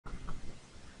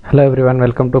Hello everyone,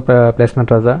 welcome to Placement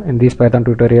Raza. In this Python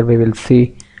tutorial we will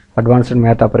see advanced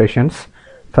math operations.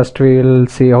 First we will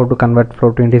see how to convert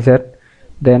float to integer,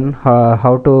 then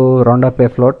how to round up a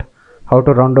float, how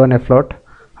to round down a float,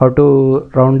 how to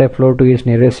round a float to its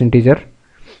nearest integer,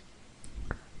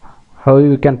 how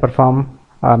you can perform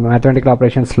mathematical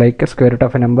operations like square root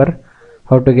of a number,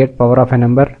 how to get power of a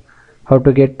number, how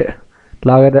to get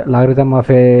logarithm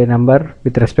of a number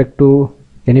with respect to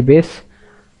any base,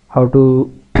 how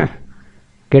to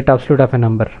get absolute of a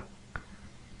number.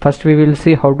 First we will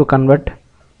see how to convert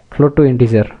float to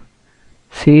integer.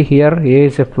 See here, a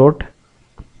is a float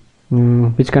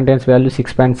which contains value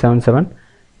 6.77.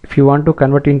 if you want to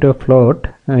convert into a float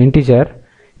integer,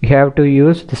 you have to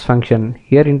use this function.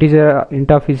 Here integer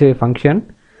intf is a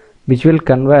function which will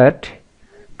convert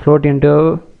float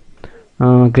into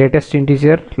greatest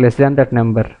integer less than that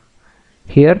number.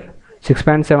 Here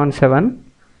 6.77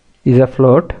 is a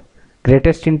float,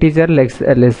 greatest integer less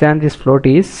than this float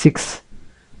is 6,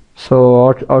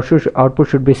 so output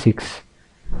should be 6.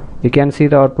 You can see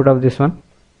the output of this one,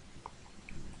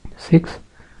 6.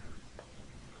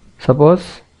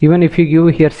 Suppose even if you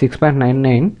give here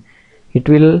 6.99, it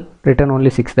will return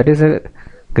only 6. That is a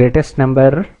greatest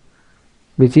number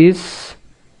which is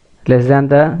less than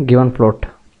the given float,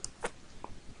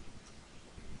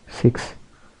 6.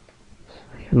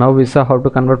 Now we saw how to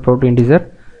convert float to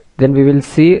integer. Then we will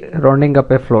see rounding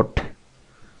up a float.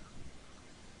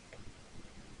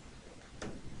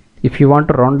 If you want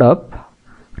to round up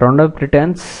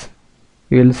returns,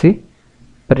 you will see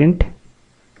print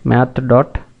math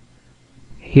dot.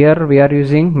 Here we are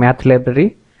using math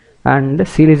library, and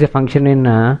ceil is a function in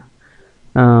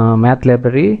math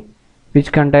library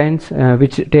which contains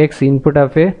which takes input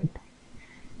of a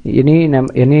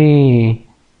any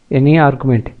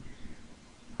argument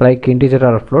like integer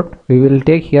or float. We will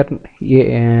take here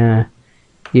a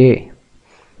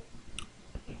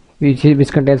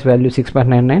which contains value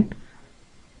 6.99.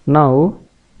 now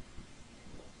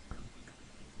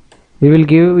we will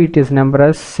give it as number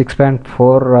as 6.4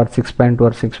 or 6.2 or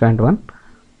 6.1.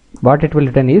 what it will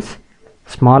return is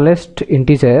smallest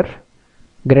integer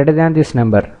greater than this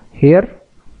number. Here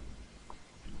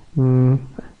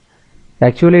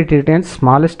actually it returns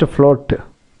smallest float,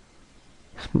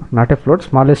 not a float,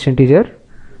 smallest integer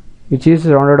which is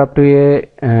rounded up to a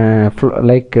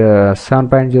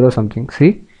 7.0 something.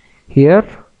 See here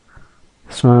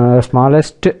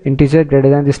smallest integer greater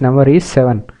than this number is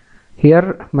 7.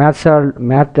 Here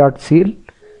math.ceil,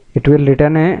 it will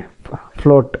return a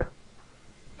float,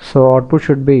 so output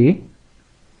should be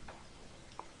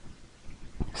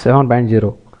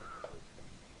 7.0.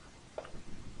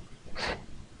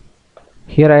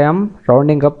 Here I am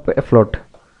rounding up a float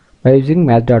by using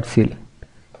math.ceil.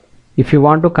 If you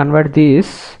want to convert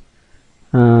this,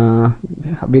 we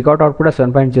got output as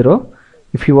 7.0.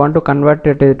 if you want to convert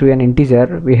it to an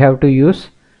integer, we have to use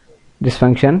this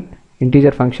function,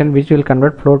 integer function, which will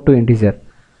convert float to integer.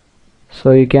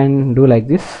 So you can do like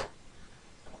this.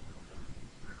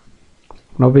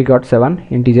 Now we got 7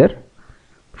 integer,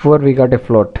 before we got a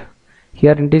float.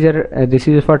 Here integer, this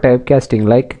is for typecasting,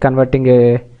 like converting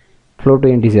a float to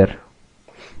integer.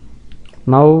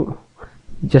 Now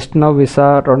just now we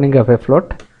saw rounding of a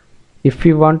float. If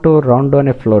we want to round down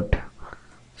a float,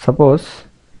 suppose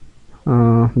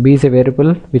b is a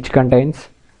variable which contains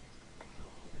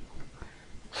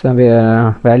some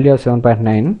value of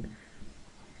 7.9.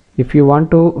 if you want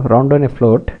to round down a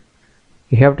float,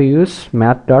 you have to use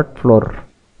math.floor,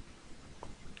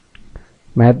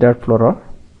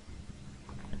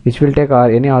 which will take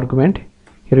any argument.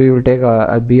 Here we will take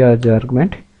a b as the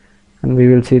argument, and we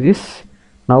will see this.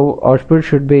 Now output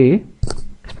should be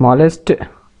smallest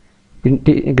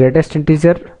greatest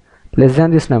integer less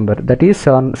than this number, that is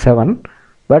 7.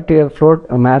 But a float,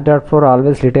 math.floor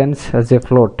always returns as a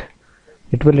float.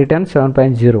 It will return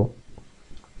 7.0.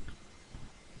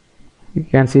 You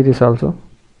can see this also.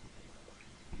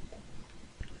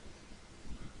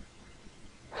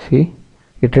 See,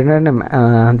 it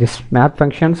returns this math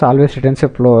functions always returns a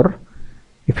floor.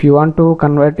 If you want to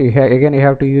convert, again you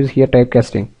have to use here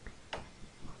typecasting.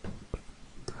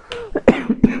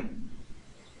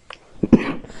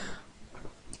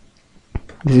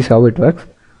 This is how it works.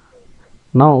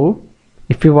 Now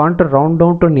if you want to round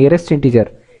down to nearest integer,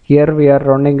 here we are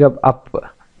rounding up,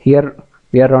 here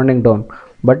we are rounding down.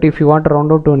 But if you want to round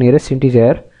down to nearest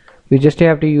integer, you just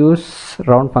have to use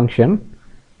round function.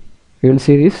 You will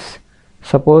see this.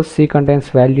 Suppose c contains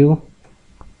value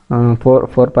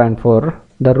 4.4.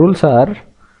 the rules are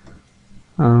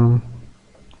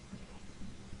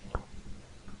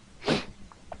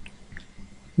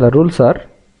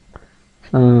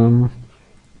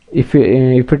if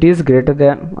it is greater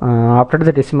than after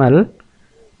the decimal,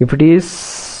 if it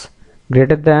is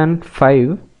greater than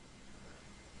 5,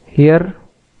 here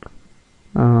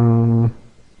 4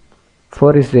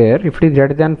 is there. If it is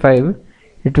greater than 5,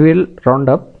 it will round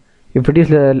up. If it is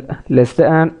less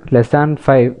than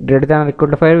 5, greater than or equal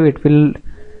to 5, it will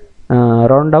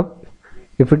round up.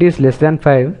 If it is less than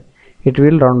 5, it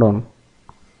will round down.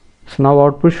 So now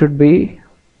output should be,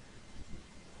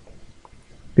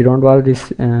 we don't want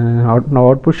this, now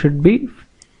output should be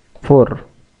 4.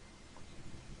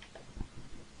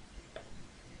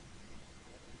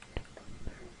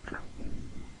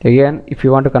 Again, if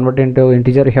you want to convert into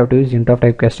integer, you have to use int of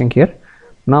typecasting here.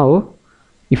 Now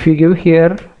if you give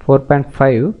here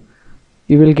 4.5,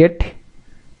 you will get,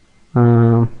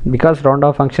 because round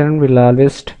off function will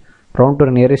always round to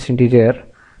the nearest integer.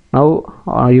 Now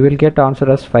you will get answer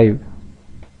as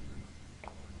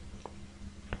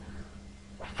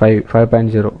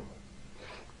 5.0.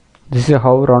 This is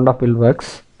how round off will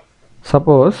works.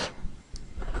 Suppose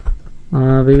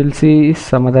we will see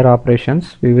some other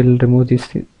operations. We will remove these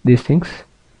things.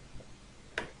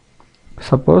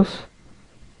 Suppose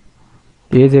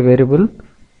a is a variable,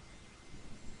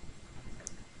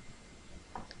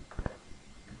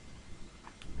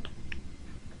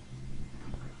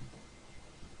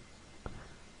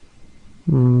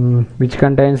 which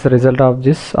contains the result of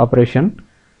this operation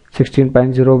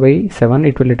 16.0 by 7.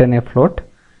 It will return a float.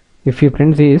 If you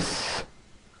print this,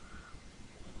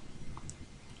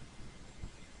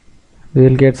 we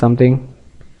will get something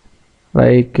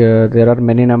like there are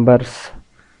many numbers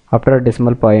after a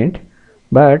decimal point,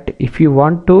 but if you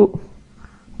want to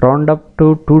round up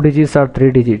to 2 digits or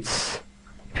 3 digits,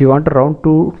 if you want to round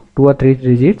to 2 or 3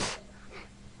 digits,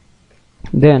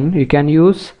 then you can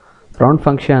use round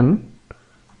function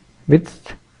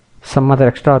with some other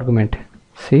extra argument.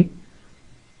 See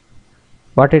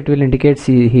what it will indicate.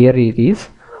 See here, it is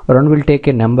round will take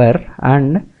a number,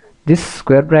 and this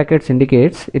square brackets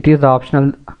indicates it is the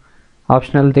optional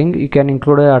thing. You can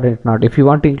include it or not. If you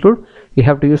want to include, you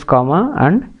have to use comma,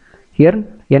 and here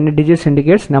n digits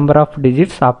indicates number of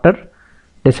digits after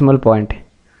decimal point.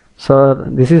 So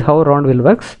this is how round will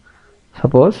works.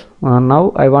 Suppose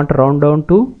now I want to round down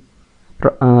to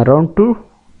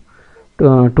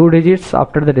 2 digits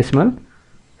after the decimal.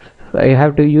 I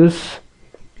have to use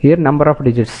here number of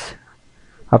digits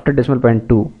after decimal point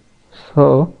 2.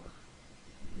 So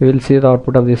we will see the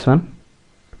output of this one.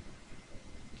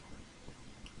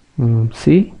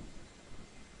 See,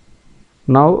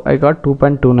 now I got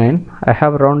 2.29. I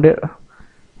have rounded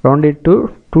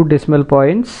to 2 decimal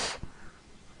points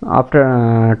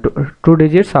after 2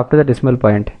 digits after the decimal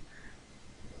point.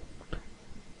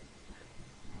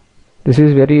 This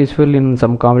is very useful in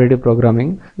some competitive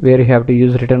programming where you have to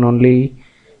use return only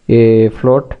a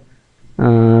float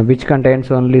which contains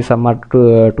only some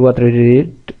 2 or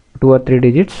 3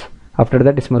 digits after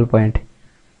the decimal point.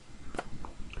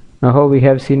 Now how we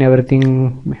have seen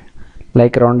everything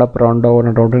like round up, round down,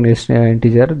 and rounding is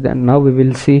integer. Then now we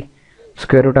will see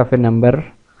square root of a number,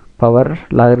 power,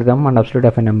 logarithm, and absolute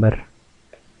of a number.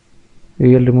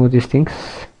 We will remove these things.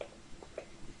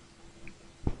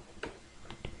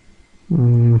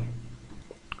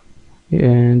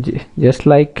 Just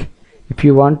like if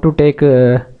you want to take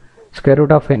square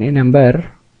root of any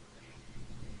number,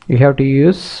 you have to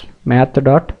use math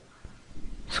dot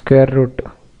square root.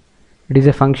 It is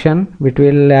a function which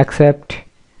will accept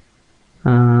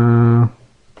an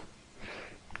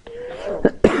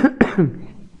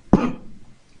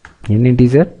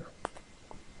integer.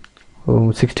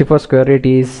 64 square root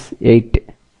is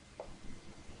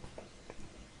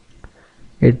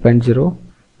 8.0.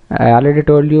 I already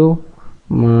told you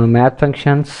math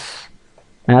functions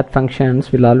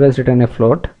will always return a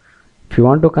float. If you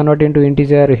want to convert into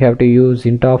integer, you have to use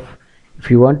int of.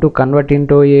 If you want to convert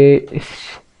into a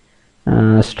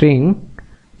string,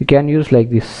 you can use like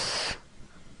this.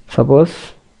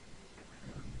 Suppose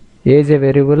a is a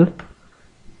variable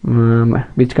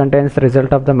which contains the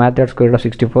result of the math, that's square root of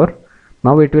 64.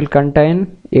 Now it will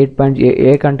contain a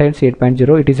contains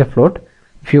 8.0. It is a float.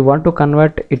 If you want to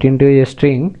convert it into a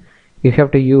string, you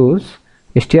have to use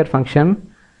str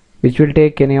function which will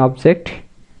take any object.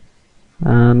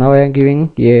 Now I am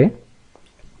giving a,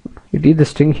 it is the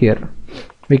string here.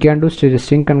 We can do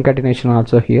string concatenation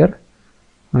also here.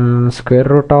 Square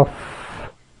root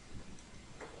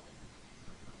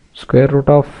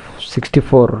of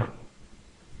 64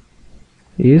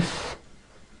 is,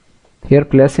 here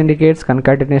plus indicates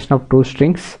concatenation of 2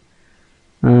 strings.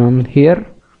 Here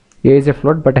a is a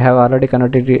float, but I have already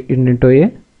converted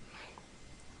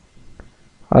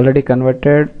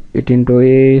it into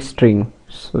a string.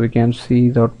 So we can see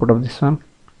the output of this one.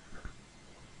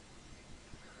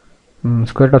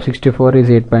 Square root of 64 is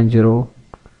 8.0.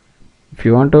 If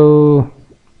you want to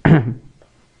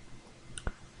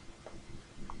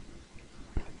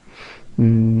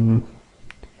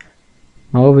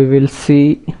now we will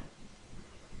see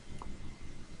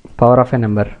power of a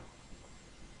number.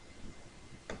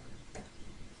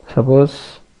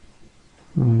 Suppose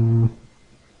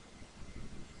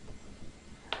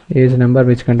is a number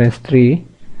which contains 3.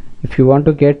 If you want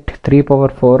to get 3 power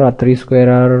 4 or 3 square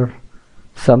or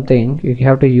something, you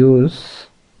have to use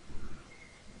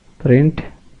print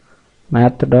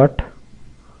math dot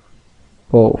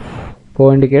pow.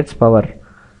 Pow indicates power.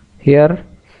 Here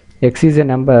x is a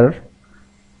number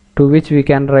to which we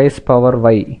can raise power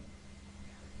y.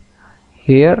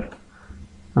 Here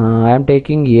I am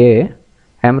taking a,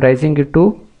 I am raising it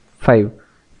to 5.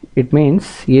 It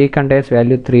means a contains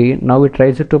value 3. Now it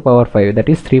raises to power 5, that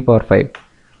is 3 power 5.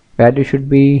 Value should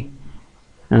be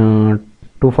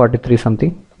 243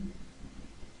 something,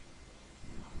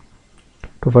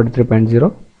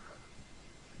 243.0.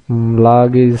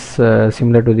 Log is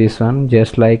similar to this one,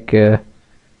 just like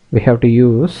we have to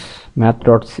use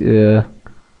math.log.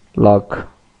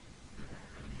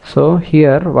 So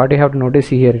here what you have to notice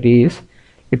here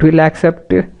it will accept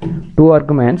 2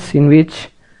 arguments in which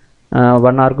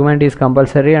one argument is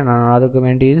compulsory and another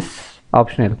argument is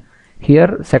optional.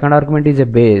 Here second argument is a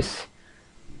base.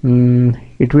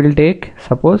 It will take,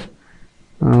 suppose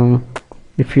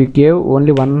if you give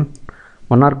only one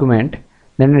argument,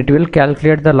 then it will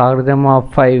calculate the logarithm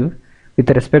of 5 with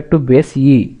respect to base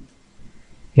e.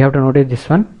 You have to notice this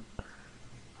one,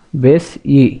 base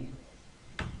e.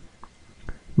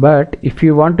 But if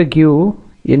you want to give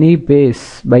any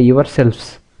base by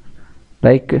yourselves,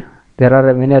 like there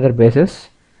are many other bases,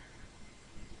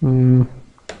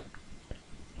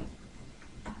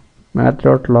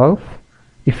 math.log,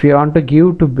 if you want to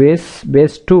give to base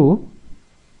 2,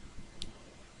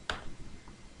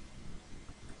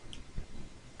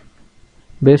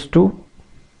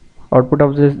 output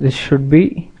of this should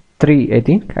be 3, I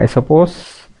think. I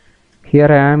suppose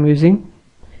here I am using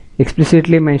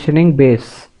explicitly mentioning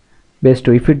base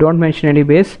 2. If you don't mention any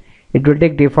base, it will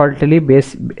take defaultly by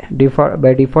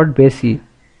default base e.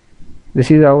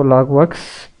 This is how log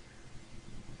works.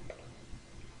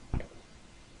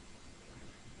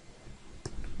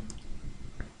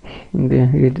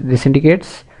 This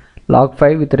indicates log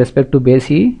 5 with respect to base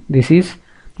e. This is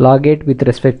log 8 with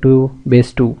respect to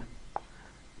base 2.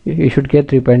 You should get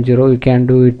 3.0. You can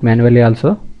do it manually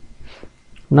also.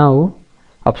 Now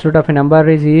absolute of a number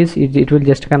is it will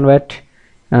just convert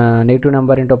negative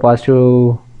number into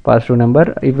positive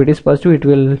number. If it is positive, it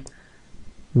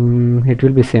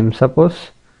will be same.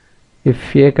 Suppose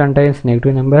if a contains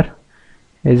negative number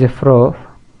is a 4,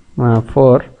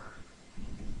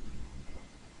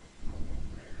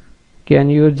 can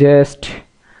you just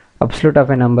absolute of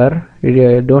a number?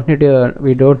 We don't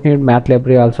need math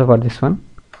library also for this one.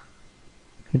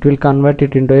 It will convert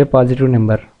it into a positive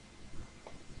number.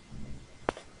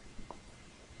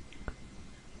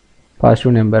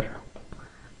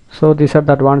 So these are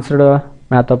the advanced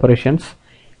math operations.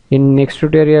 In next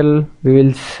tutorial we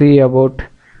will see about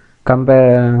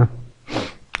other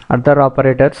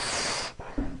operators,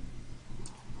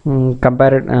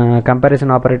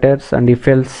 comparison operators, and if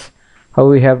else, how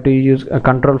we have to use a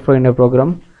control flow in a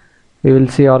program. We will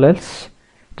see all else.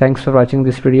 Thanks for watching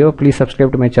this video. Please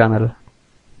subscribe to my channel.